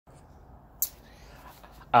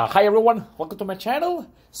Hi everyone, welcome to my channel.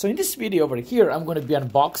 So in this video over here, I'm going to be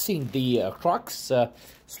unboxing the Crocs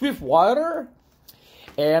Swiftwater,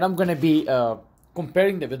 and I'm going to be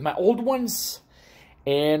comparing them with my old ones,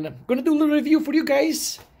 and I'm going to do a little review for you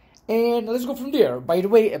guys, and let's go from there. By the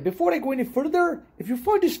way, before I go any further, if you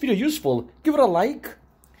find this video useful, give it a like,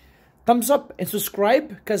 thumbs up, and subscribe,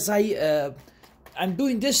 because I'm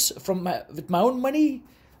doing this with my own money.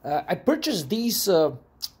 I purchased these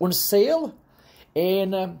on sale.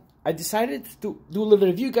 And I decided to do a little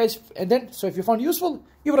review, guys. And then, so if you found it useful,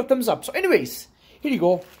 give it a thumbs up. So anyways, here you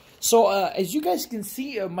go. So as you guys can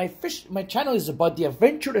see, my channel is about the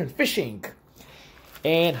adventure and fishing.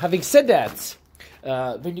 And having said that,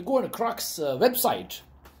 when you go on the Crocs website,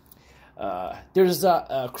 there's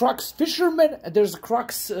a Crocs Fisherman and there's a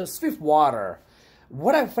Crocs Swiftwater.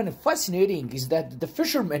 What I find fascinating is that the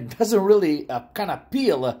fisherman doesn't really kind of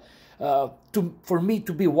appeal for me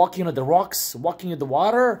to be walking on the rocks, walking in the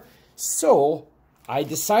water. So I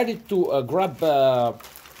decided to grab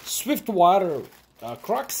Swiftwater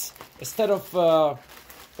Crocs instead of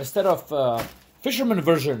fisherman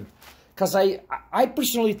version, because I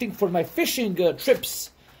personally think for my fishing trips,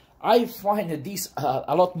 I find these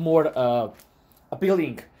a lot more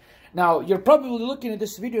appealing. Now you're probably looking at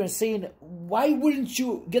this video and saying, why wouldn't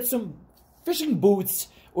you get some fishing boots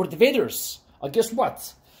or the waders? Guess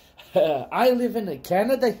what? I live in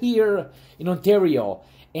Canada here in Ontario,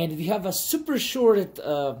 and we have a super short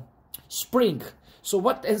spring. So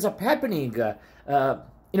what ends up happening,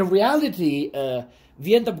 in reality,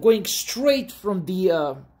 we end up going straight from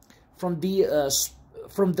the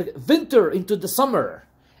winter into the summer.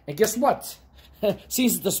 And guess what?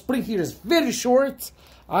 Since the spring here is very short,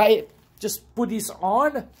 I just put these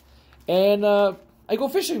on and I go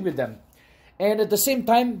fishing with them. And at the same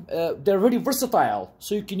time, they're really versatile.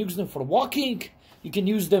 So you can use them for walking. You can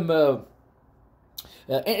use them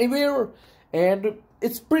anywhere. And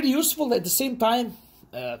it's pretty useful at the same time.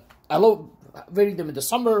 I love wearing them in the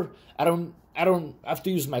summer. I don't have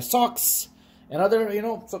to use my socks and other,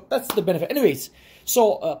 so that's the benefit. Anyways,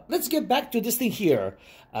 so let's get back to this thing here.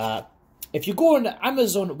 If you go on the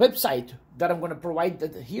Amazon website that I'm going to provide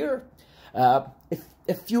here,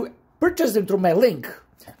 if you purchase them through my link,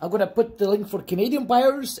 I'm going to put the link for Canadian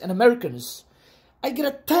buyers and Americans. I get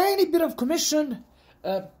a tiny bit of commission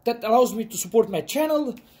that allows me to support my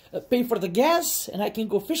channel, pay for the gas, and I can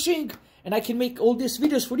go fishing, and I can make all these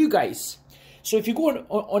videos for you guys. So if you go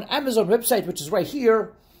on Amazon website, which is right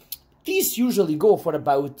here, these usually go for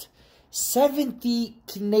about 70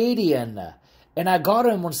 Canadian, and I got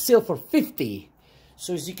them on sale for 50.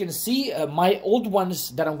 So as you can see, my old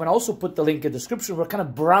ones that I'm going to also put the link in the description were kind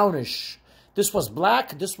of brownish. This was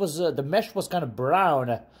black, this was, the mesh was kind of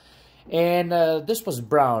brown, and this was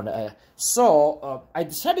brown. So I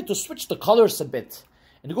decided to switch the colors a bit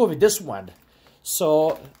and go with this one.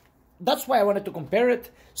 So that's why I wanted to compare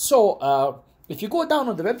it. So if you go down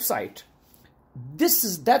on the website,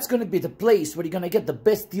 that's going to be the place where you're going to get the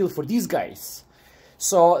best deal for these guys.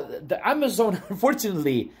 So the Amazon,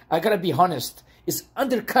 unfortunately, I gotta be honest, is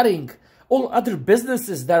undercutting all other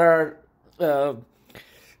businesses that are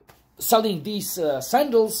selling these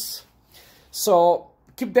sandals. So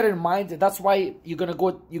keep that in mind. That's why you're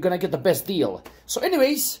gonna get the best deal. So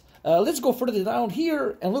anyways, let's go further down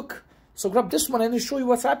here and look. So grab this one and I'll show you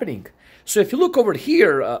what's happening. So if you look over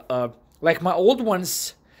here, like my old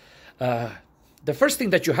ones, the first thing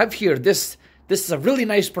that you have here, this is a really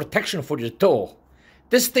nice protection for your toe.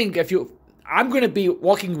 This thing, I'm going to be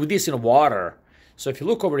walking with this in water. So if you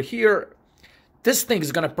look over here, this thing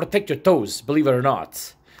is going to protect your toes, believe it or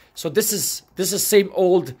not. So this is same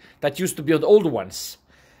old that used to be on the old ones.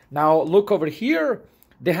 Now look over here,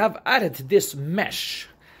 they have added this mesh.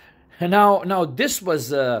 And now this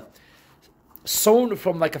was sewn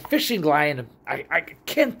from like a fishing line. I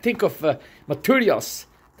can't think of materials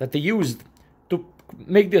that they used to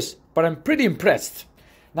make this, but I'm pretty impressed.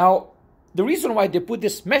 Now, the reason why they put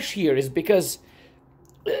this mesh here is because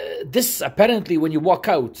this apparently, when you walk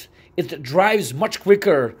out, it dries much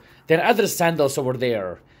quicker than other sandals over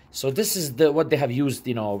there. So this is what they have used,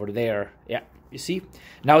 over there. Yeah, you see?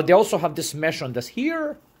 Now they also have this mesh on this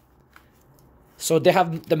here. So they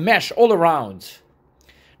have the mesh all around.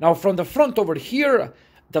 Now from the front over here,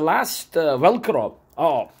 the last Velcro,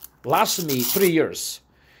 lasted me 3 years.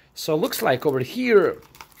 So it looks like over here,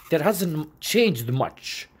 that hasn't changed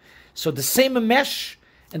much. So the same mesh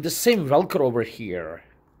and the same Velcro over here.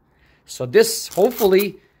 So this,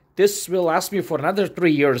 hopefully, this will last me for another 3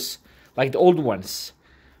 years, like the old ones.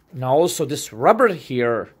 Now also this rubber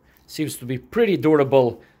here seems to be pretty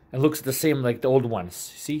durable and looks the same like the old ones.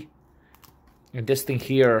 See? And this thing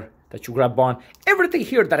here that you grab on. Everything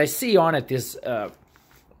here that I see on it is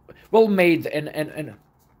well made, and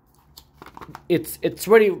it's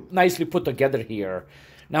very nicely put together here.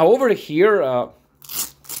 Now over here,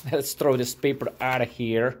 let's throw this paper out of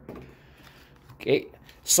here. Okay,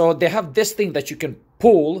 so they have this thing that you can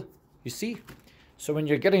pull, you see? So when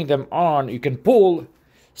you're getting them on, you can pull.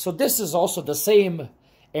 So this is also the same,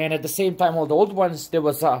 and at the same time, all the old ones, there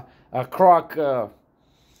was a Croc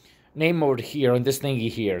name over here on this thingy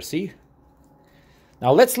here, see?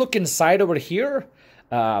 Now let's look inside over here.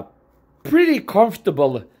 Pretty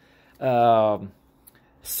comfortable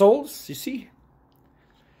soles, you see?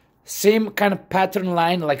 Same kind of pattern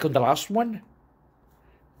line like on the last one.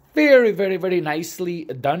 Very, very, very nicely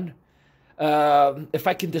done. If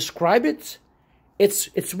I can describe it,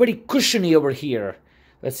 it's very cushiony over here.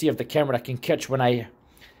 Let's see if the camera can catch when I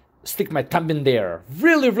stick my thumb in there.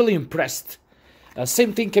 Really, really impressed.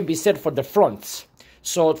 Same thing can be said for the fronts.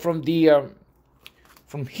 So from the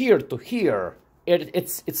from here to here,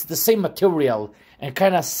 it's the same material and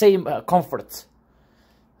kind of same comfort.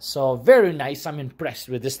 So very nice. I'm impressed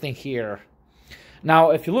with this thing here.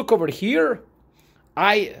 Now, if you look over here,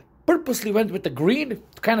 I purposely went with the green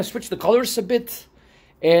to kind of switch the colors a bit,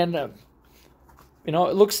 and you know,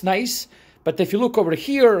 it looks nice. But if you look over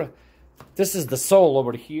here, this is the sole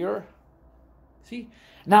over here. See?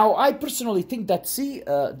 Now, I personally think that, see,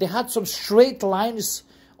 they had some straight lines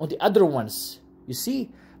on the other ones, you see?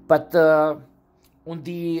 But on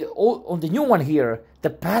the new one here, the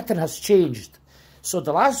pattern has changed. So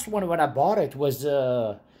the last one when I bought it was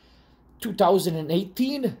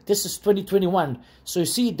 2018. This is 2021. So you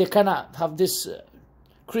see, they kind of have this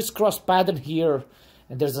crisscross pattern here,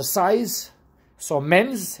 and there's a size. So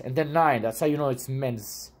men's, and then 9. That's how you know it's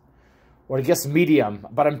men's. Or I guess medium.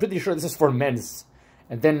 But I'm pretty sure this is for men's.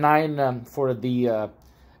 And then 9 for the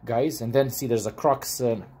guys. And then see there's a Crocs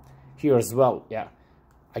here as well. Yeah.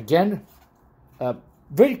 Again,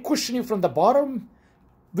 very cushiony from the bottom.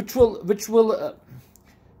 Which will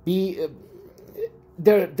be...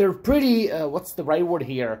 they're pretty... what's the right word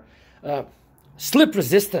here? Slip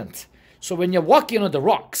resistant. So when you're walking on the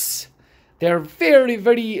rocks... They're very,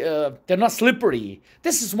 very, they're not slippery.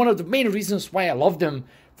 This is one of the main reasons why I love them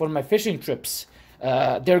for my fishing trips.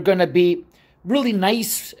 They're going to be really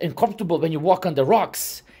nice and comfortable when you walk on the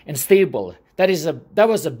rocks, and stable. That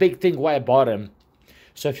was a big thing why I bought them.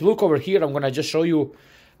 So if you look over here, I'm going to just show you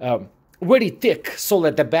very thick sole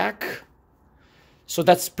at the back. So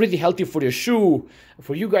that's pretty healthy for your shoe,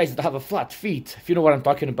 for you guys that have a flat feet, if you know what I'm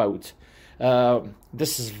talking about.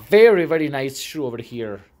 This is very, very nice shoe over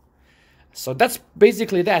here. So that's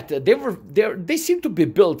basically that. They seem to be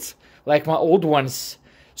built like my old ones.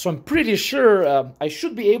 So I'm pretty sure I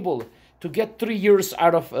should be able to get 3 years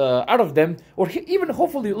out of them, or even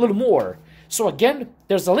hopefully a little more. So again,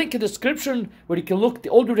 there's a link in the description where you can look at the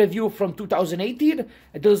older review from 2018.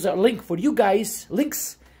 And there's a link for you guys,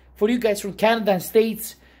 links for you guys from Canada and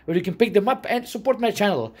States, where you can pick them up and support my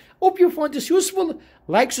channel. Hope you found this useful.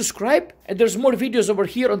 Like, subscribe, and there's more videos over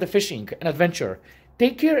here on the fishing and adventure.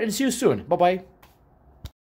 Take care and see you soon. Bye-bye.